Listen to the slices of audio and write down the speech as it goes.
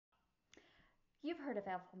You've heard of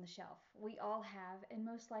Elf on the Shelf. We all have, and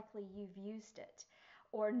most likely you've used it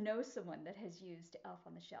or know someone that has used Elf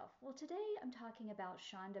on the Shelf. Well, today I'm talking about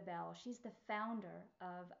Chanda Bell. She's the founder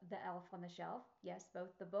of the Elf on the Shelf. Yes,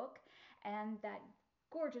 both the book and that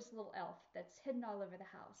gorgeous little elf that's hidden all over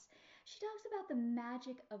the house. She talks about the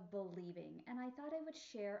magic of believing, and I thought I would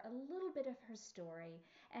share a little bit of her story,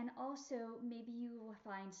 and also maybe you will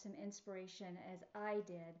find some inspiration, as I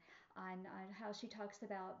did, on how she talks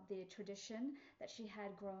about the tradition that she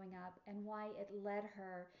had growing up and why it led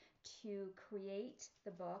her to create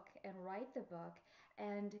the book and write the book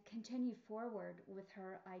and continue forward with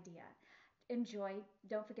her idea. Enjoy.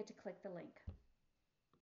 Don't forget to click the link.